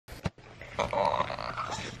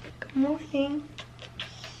Good morning.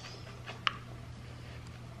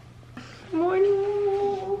 Good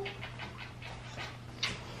morning.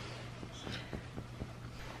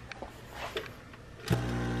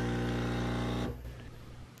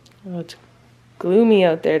 Oh, it's gloomy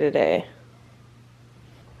out there today.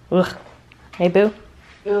 Ugh. Hey, boo.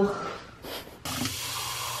 Ugh.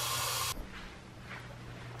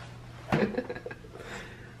 Thanks,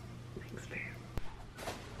 babe.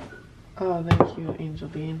 Oh, thank you, Angel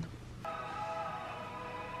Bean.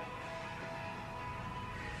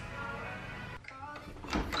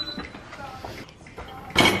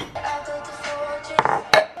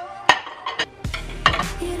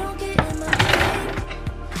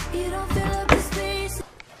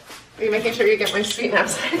 Are you making sure you get my sweet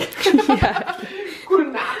knapsack? Yeah.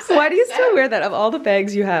 Why do you still wear that of all the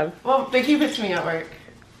bags you have? Well, they keep it to me at work.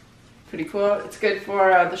 Pretty cool. It's good for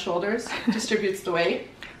the shoulders. Distributes the weight.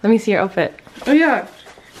 Let me see your outfit. Oh yeah.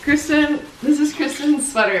 Kristen, this is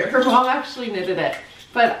Kristen's sweater. Her mom actually knitted it.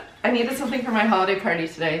 But I needed something for my holiday party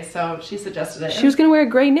today, so she suggested it. She was gonna wear a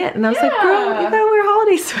gray knit, and I was like, girl, you gotta wear a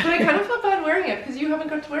holiday sweater. But I kind of felt bad wearing it, because you haven't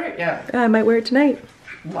got to wear it yet. I might wear it tonight.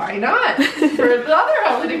 Why not? For the other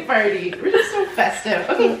holiday party. We're just so festive.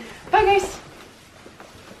 Okay, bye guys.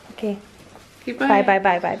 Okay. Okay, bye. Bye, bye,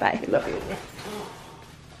 bye, bye, bye. I love you.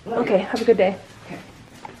 Okay, have a good day. Okay.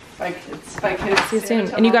 Bye kids. Bye kids. See you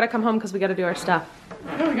soon. And you gotta come home because we gotta do our stuff.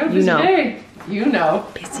 Oh, we got a busy day. You know.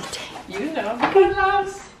 Busy day. You know. Okay,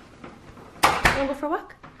 loves. Wanna go for a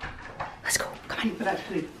walk? Let's go. Come on. But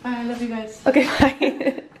actually, bye. I love you guys. Okay,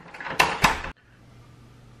 bye.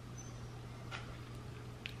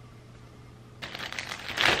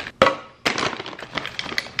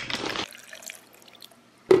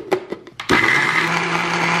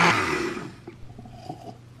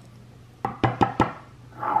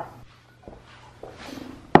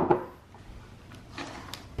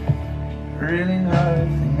 Really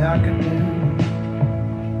nothing I could do.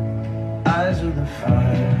 Eyes with the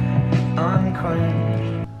fire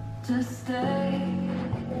unquenched. To stay.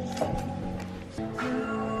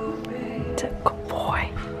 It's a good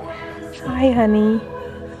boy. Hi, honey.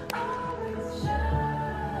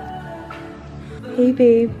 Hey,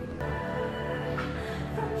 babe.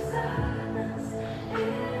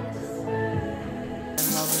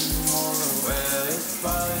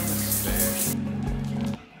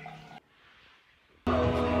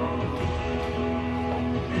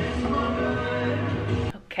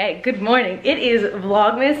 Okay, good morning. It is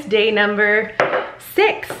Vlogmas day number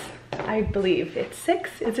 6, I believe. It's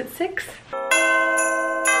 6? Is it 6?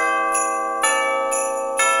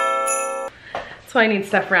 That's why I need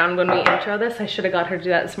Steph around when we intro this. I should have got her to do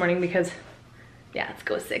that this morning because, yeah, let's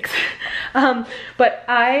go 6. But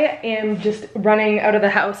I am just running out of the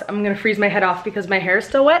house. I'm gonna freeze my head off because my hair is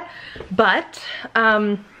still wet. But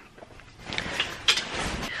I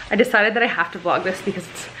decided that I have to vlog this because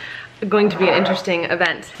it's going to be an interesting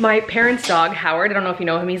event. My parents' dog, Howard, I don't know if you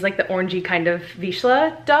know him, he's like the orangey kind of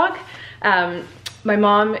Vizsla dog. My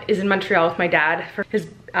mom is in Montreal with my dad for his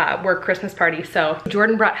work Christmas party, so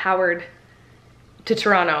Jordan brought Howard to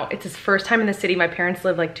Toronto. It's his first time in the city. My parents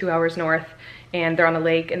live like 2 hours north and they're on a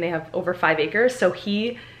lake and they have over 5 acres, so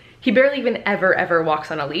he barely even ever walks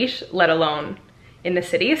on a leash, let alone in the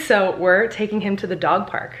city. So we're taking him to the dog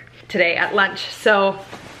park today at lunch. So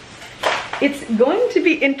it's going to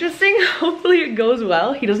be interesting. Hopefully it goes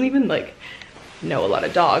well. He doesn't even like know a lot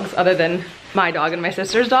of dogs other than my dog and my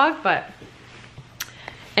sister's dog, but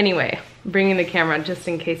anyway, bringing the camera just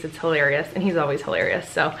in case it's hilarious, and he's always hilarious.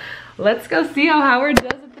 So let's go see how Howard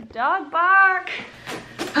does at the dog park.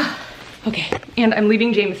 Okay, and I'm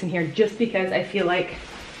leaving Jameson here just because I feel like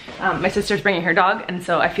my sister's bringing her dog, and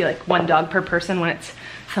so I feel like 1 dog per person when it's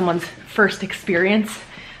someone's first experience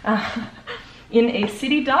in a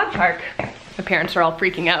city dog park. My parents are all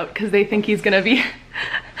freaking out because they think he's gonna be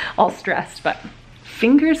all stressed, but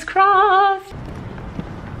fingers crossed.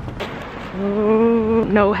 Oh,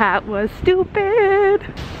 no hat was stupid.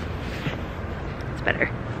 It's better.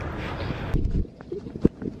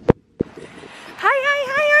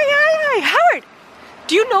 Hi, Howard,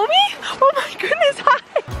 do you know me? Oh my goodness, hi.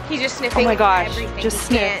 He's just sniffing. Oh my gosh, everything. just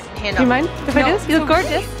He sniff. can't handle. Do you mind if I do this? You look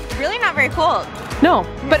gorgeous. Really not very cold. No,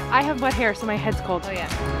 but I have wet hair, so my head's cold. Oh yeah.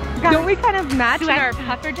 Don't we kind of match in our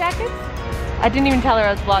puffer jackets? I didn't even tell her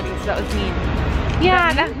I was vlogging, so that was mean.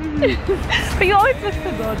 Yeah, but you always look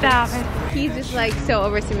so good. Stop it. He's just like so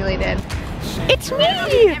overstimulated. It's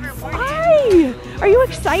me! Hi! Are you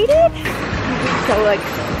excited? So like,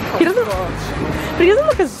 He doesn't, but he doesn't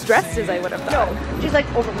look as stressed as I would have thought. no, she's like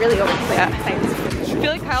really over. Yeah. I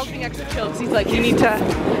feel like Kyle's being extra chill because he's like, you need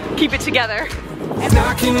to keep it together.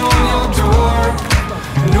 Knocking on your door,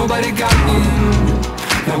 nobody got in.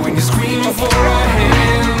 Now when you're screaming for a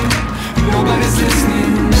hand, nobody's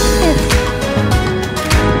listening.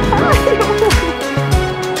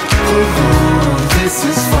 Oh, this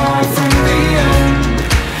is far from the end.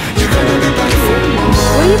 You're gonna be back for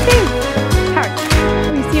more. What do you think? Howard,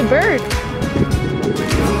 oh, you see a bird.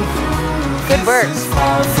 Good bird. This is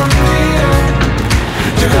far from the end.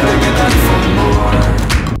 You're gonna be back for more.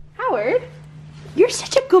 Howard, you're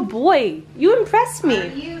such a good boy. You impress me.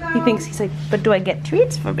 He thinks, he's like, but do I get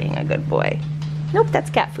treats for being a good boy? Nope, that's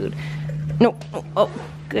cat food. Nope. Oh,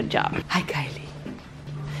 good job. Hi, Kylie.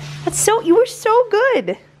 That's so, you were so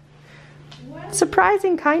good. What?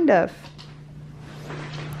 Surprising, kind of.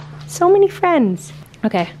 So many friends.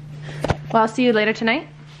 Okay. Well, I'll see you later tonight.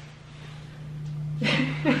 Do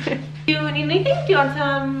you need anything? Do you want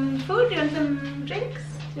some food? Do you want some drinks?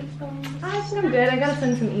 Do you want some... I think I'm good. I gotta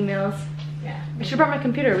send some emails. Yeah. I should have brought my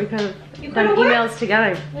computer. We could have done emails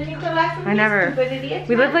together. Then you could like I never.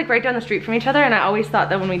 We live like right down the street from each other, and I always thought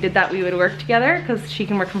that when we did that we would work together because she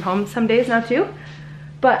can work from home some days now too.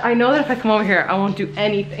 But I know that if I come over here, I won't do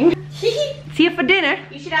anything. See you for dinner.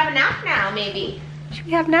 You should have a nap now, maybe. Should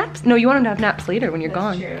we have naps? No, you want them to have naps later when you're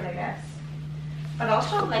gone. True, I guess. But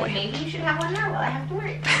also, like, maybe you should have one now while I have to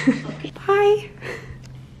work. Okay. Bye.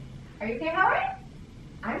 Are you okay, Howard?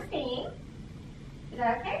 I'm staying. Is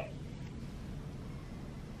that okay?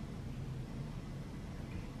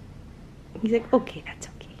 He's like, okay, that's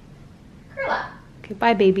okay. Curl up. Okay,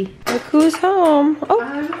 bye, baby. Look who's home. Oh,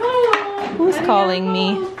 I'm home. who's calling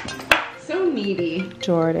me? So needy.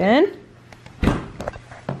 Jordan.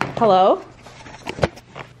 Hello?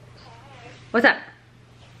 What's up?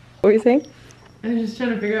 What were you saying? I'm just trying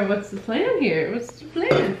to figure out what's the plan here. What's the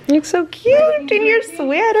plan? You look so cute in your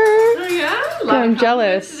sweater. Oh yeah? A lot I'm of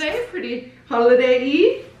jealous. Today, pretty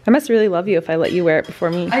holiday-y. I must really love you if I let you wear it before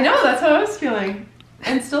me. I know, that's how I was feeling.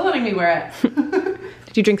 And still letting me wear it.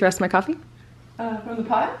 Did you drink the rest of my coffee? From the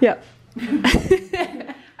pot? Yep.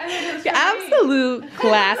 I think it was for Absolute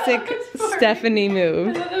classic That was for Stephanie me. I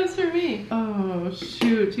move. thought that was for me. Oh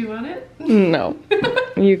shoot, do you want it? No,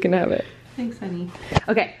 you can have it. Thanks, honey.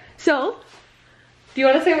 Okay, so do you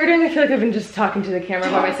want to say what we're doing? I feel like I've been just talking to the camera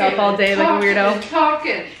by myself all day like a weirdo.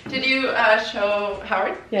 Talking. Did you show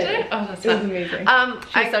Howard today? Oh, that's it was fun. amazing.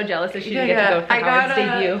 She's She's so jealous that she didn't get to go for Howard's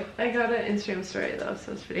debut. I got an Instagram story though,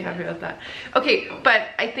 so I was pretty happy about that. Okay, but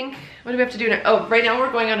I think, what do we have to do now? Oh, right now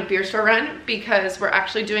we're going on a beer store run because we're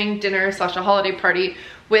actually doing dinner / a holiday party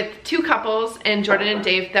with two couples and Jordan and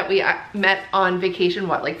Dave that we met on vacation,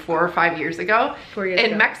 what, like 4 or 5 years ago? 4 years in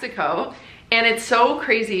ago. Mexico. And it's so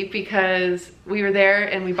crazy because we were there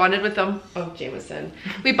and we bonded with them. Oh, Jameson.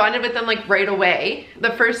 We bonded with them like right away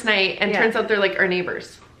the first night, and turns out they're like our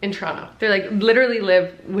neighbors in Toronto. They're like literally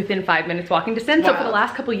live within 5 minutes walking distance. So for the Wow.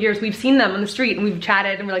 last couple of years, we've seen them on the street and we've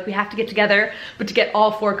chatted and we're like, we have to get together, but to get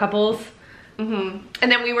all 4 couples. And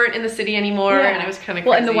then we weren't in the city anymore, and it was kind of crazy.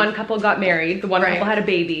 Well, and the one couple got married. The one couple had a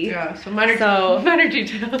baby. Yeah, so minor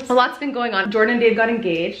details. A lot's been going on. Jordan and Dave got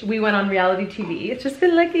engaged. We went on reality TV. It's just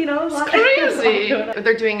been like, you know, a lot. Crazy.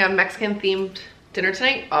 They're doing a Mexican themed dinner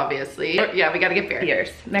tonight, obviously. Yeah, we gotta get beer.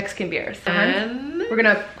 Beers, Mexican beers. And we're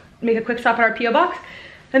gonna make a quick stop at our P.O. box,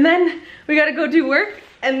 and then we gotta go do work,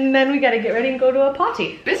 and then we gotta get ready and go to a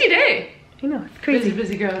potty. busy day. You know, it's crazy.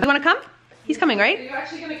 Busy girl. You wanna come? He's coming, Are right? you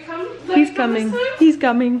actually gonna come? He's coming. He's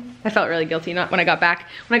coming. I felt really guilty not when I got back.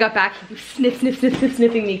 When I got back, he was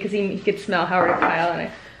sniffing me because he could smell Howard and Kyle,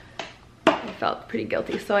 and I felt pretty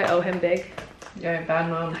guilty, so I owe him big. Yeah, bad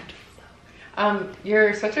mom.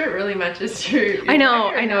 Your sweatshirt really matches your I know,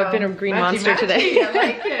 jacket I've now. been a green Matchy, monster matchy. today. I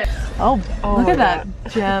like it. Oh, look at that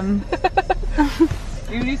gem.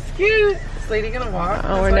 He's cute. Is lady gonna walk?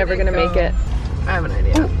 Oh, we're never gonna make it. I have an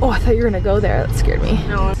idea. Oh, I thought you were gonna go there. That scared me.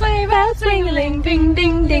 No. Sleigh bells swing-a-ling, ding,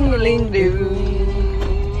 ding, ding-a-ling, doo.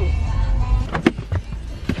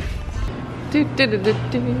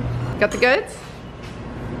 Got the goods?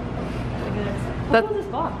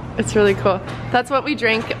 It's really cool. That's what we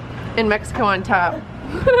drink in Mexico on top.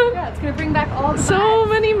 Yeah, it's gonna bring back all the So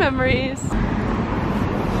many memories. Are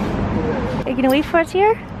you gonna wait for us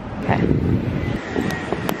here? Okay.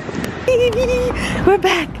 We're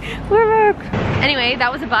back. We're back. Anyway,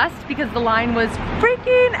 that was a bust because the line was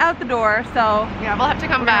freaking out the door. So Yeah, we'll have to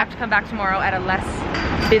come we're gonna back. have to come back tomorrow at a less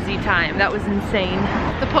busy time. That was insane.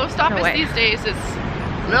 The post office way. these days is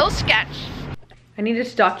a little sketch. I needed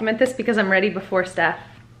to document this because I'm ready before Steph.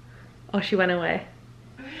 Oh, she went away.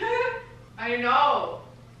 I know.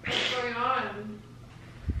 What's going on?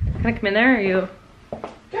 Can I come in there or are you?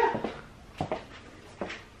 Yeah.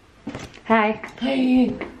 Hi.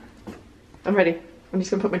 Hey. I'm ready. I'm just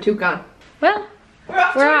gonna put my toque on. Well, We're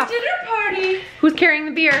off We're to off. a dinner party. Who's carrying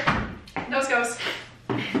the beer? Nose goes.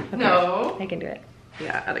 No. I can do it.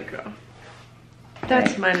 Yeah, atta girl.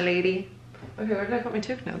 That's my lady. Okay, where did I put my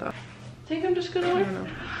tooth now though? I think I'm just gonna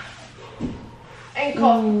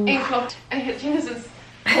ankle. I hit James's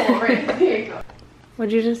hole right in the ankle.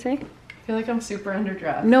 What'd you just say? I feel like I'm super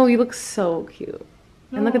underdressed. No, you look so cute.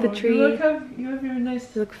 And look at the tree. You have your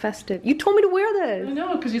nice. You look festive. You told me to wear I this.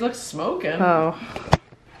 know, because you look smoking. Oh.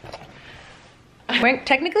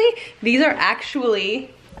 Technically, these are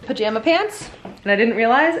actually pajama pants. And I didn't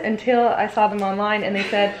realize until I saw them online and they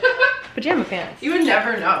said pajama pants. You would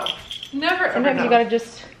never know. Never ever Sometimes know. you gotta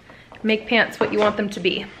just make pants what you want them to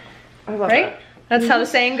be. I love Right? That's how the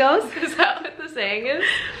saying goes? that. Is that what the saying is?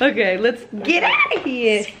 Okay, let's get out of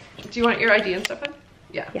here. Do you want your ID and stuff in?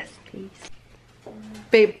 Yeah. Yes, please.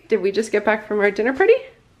 Babe, did we just get back from our dinner party?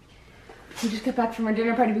 We just got back from our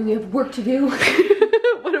dinner party, but we have work to do.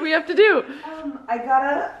 What do we have to do? I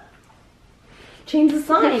gotta change the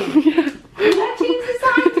sign. I gotta change the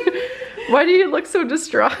sign too. Why do you look so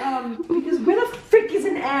distraught? Because where the frick is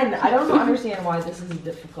an N? I don't understand why this is a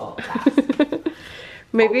difficult task.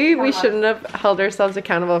 Maybe Oh, we come on. shouldn't have held ourselves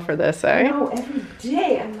accountable for this, eh? No, every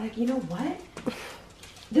day I'm like, you know what?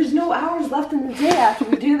 There's no hours left in the day after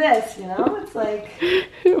we do this, you know? It's like,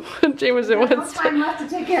 Jameson I've got no wants time to. left to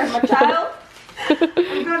take care of my child. I've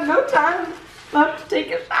got no time left to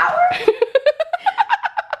take a shower.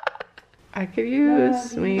 I could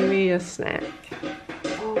use maybe a snack.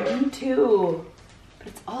 Oh, me too. But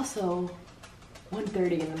it's also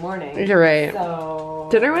 1:30 in the morning. You're right. So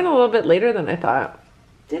Dinner went a little bit later than I thought.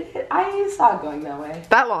 did it? I saw it going that way.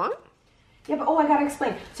 That long? Yeah, but I gotta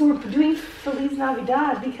explain. So we're doing Feliz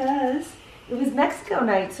Navidad because it was Mexico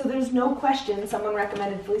night, so there's no question someone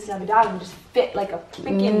recommended Feliz Navidad and just fit like a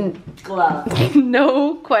freaking glove.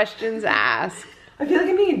 No questions asked. I feel like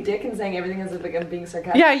I'm being a dick and saying everything as if like I'm being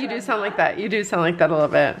sarcastic. Yeah, you but do I'm sound not. like that. You do sound like that a little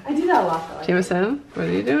bit. I do that a lot though. Jameson, what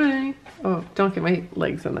are you doing? Oh, don't get my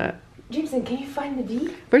legs in that. Jameson, can you find the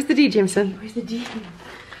D? Where's the D, Jameson? Where's the D?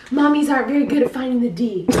 Mommies aren't very good at finding the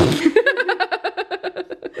D.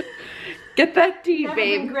 Get that D, Never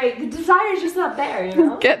been babe. great. The desire's just not there, you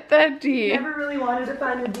know? Get that D. Never really wanted to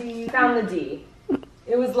find the D. Found the D.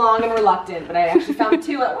 It was long and reluctant, but I actually found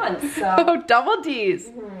two at once, so. Oh, double D's.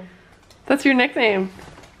 That's your nickname.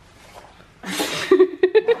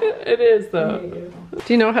 It is though.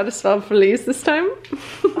 Do you know how to spell Feliz this time?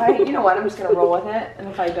 You know what? I'm just gonna roll with it, and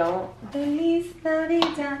if I don't, Feliz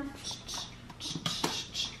Navidad.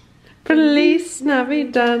 Feliz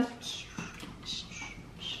Navidad.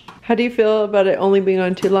 How do you feel about it only being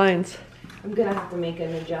on 2 lines? I'm gonna have to make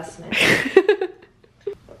an adjustment.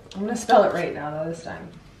 I'm gonna spell it right now, though, this time.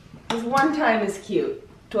 Because one time is cute,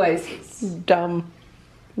 twice is. Dumb.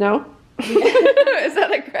 No? Is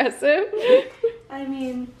that aggressive? I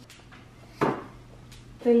mean,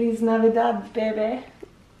 Feliz Navidad, baby.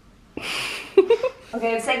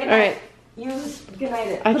 Okay, say goodnight. All right. Use goodnight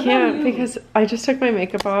it. I What about can't you? because I just took my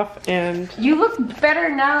makeup off and You look better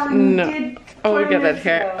now than No. you did. oh, we 20 get it minutes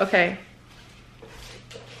here. ago. Okay.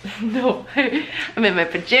 No, I'm in my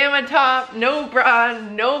pajama top, no bra,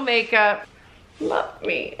 no makeup. Love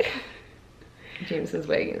me. James is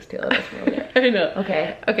wagging his tail at us from over there. I know.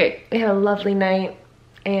 Okay. Okay. We had a lovely night,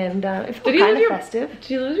 and it felt Did you kind lose of your festive. Did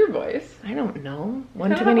you lose your voice? I don't know. One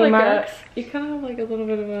Kind too of many like marks. You kind of have like a little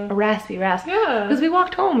bit of A a. raspy. Yeah. Because we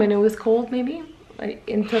walked home and it was cold, maybe.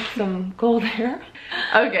 And took some cold air.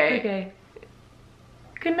 Okay. Okay.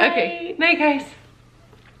 Good night. Okay. Night, guys.